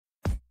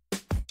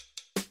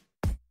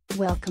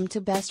Welcome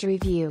to Best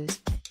Reviews.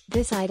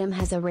 This item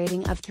has a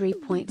rating of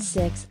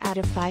 3.6 out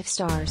of 5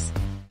 stars.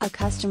 A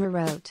customer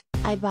wrote,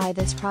 "I buy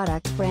this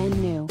product brand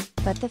new,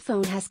 but the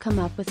phone has come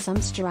up with some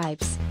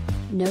stripes.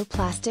 No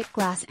plastic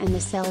glass and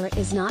the seller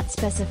is not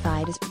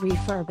specified as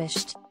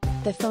refurbished.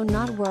 The phone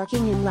not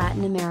working in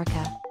Latin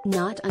America,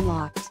 not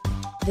unlocked.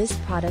 This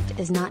product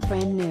is not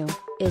brand new,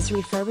 is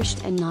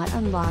refurbished and not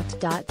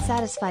unlocked.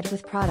 Satisfied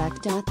with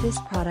product. This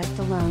product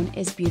alone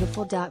is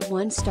beautiful.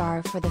 1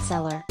 star for the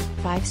seller,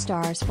 5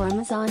 stars for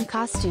Amazon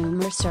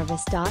customer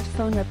service.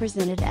 Phone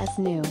represented as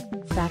new,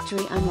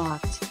 factory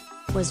unlocked.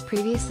 Was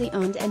previously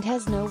owned and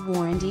has no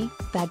warranty,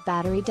 bad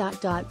battery.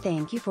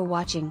 Thank you for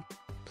watching.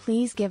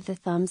 Please give the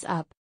thumbs up.